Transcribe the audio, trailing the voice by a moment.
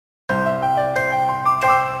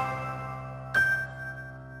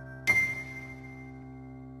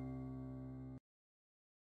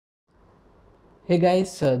Hey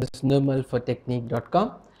guys, this is Nirmal for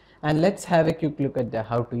technique.com, and let's have a quick look at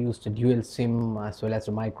how to use the dual SIM as well as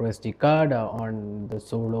a microSD card on the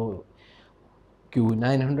XOLO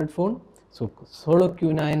Q900 phone. So XOLO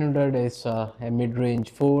Q900 is a mid-range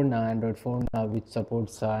phone, Android phone which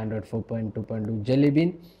supports Android 4.2.2 Jelly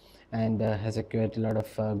Bean and has a quite a lot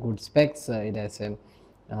of good specs. It has a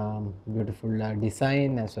beautiful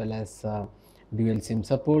design as well as dual SIM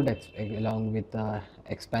support along with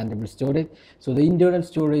expandable storage. So the internal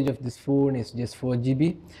storage of this phone is just 4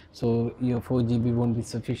 GB. So your 4 GB won't be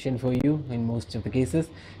sufficient for you in most of the cases.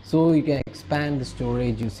 So you can expand the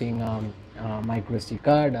storage using microSD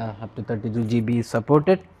card. Up to 32 GB is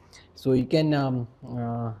supported. So you can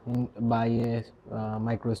buy a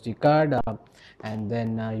microSD card and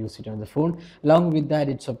then use it on the phone. Along with that,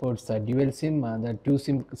 it supports dual SIM. There are two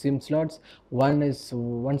SIM slots. One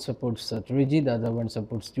supports 3G, the other one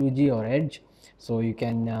supports 2G or Edge. So you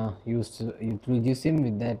can use 3G SIM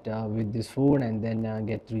with that with this phone and then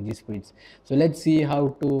get 3G speeds. So let's see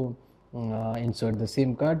how to insert the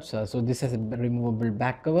SIM cards. So this has a removable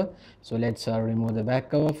back cover. So let's remove the back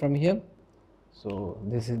cover from here. So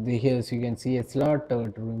this is the here, so you can see a slot to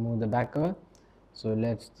remove the back cover. So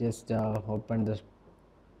let's just open this.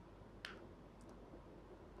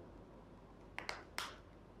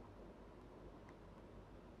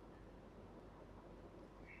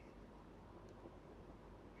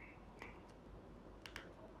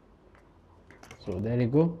 So there you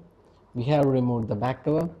go, we have removed the back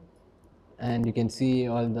cover, and you can see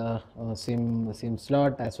all the SIM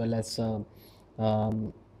slot as well as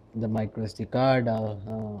the microSD card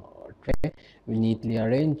tray will neatly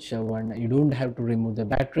arrange. One, you don't have to remove the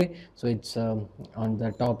battery, so it's on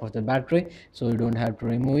the top of the battery, so you don't have to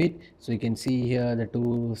remove it. So you can see here the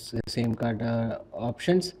two SIM card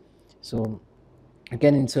options. So you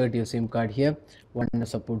can insert your SIM card here. One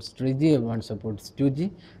supports 3G, one supports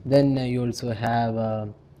 2G. Then you also have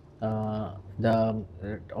the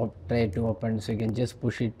tray to open, so you can just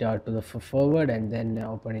push it to the forward and then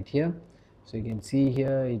open it here. So you can see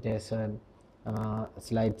here it has a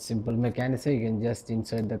slight simple mechanism. You can just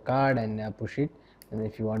insert the card and push it, and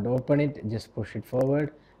if you want to open it, just push it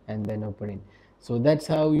forward and then open it. So that's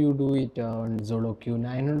how you do it on XOLO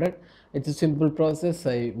Q900. It's a simple process.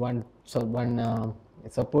 One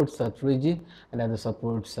supports 3G, another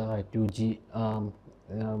supports 2G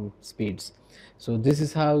speeds. So this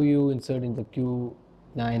is how you insert in the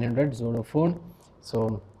Q900 XOLO phone.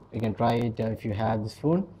 So you can try it if you have this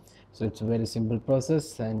phone. So it's a very simple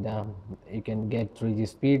process, and you can get 3G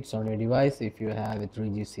speeds on your device if you have a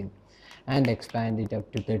 3G SIM, and expand it up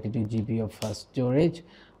to 32 GB of storage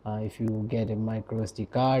if you get a microSD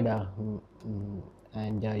card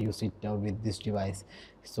and use it with this device.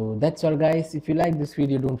 So that's all guys. If you like this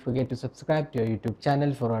video, don't forget to subscribe to our YouTube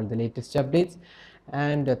channel for all the latest updates,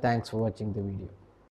 and thanks for watching the video.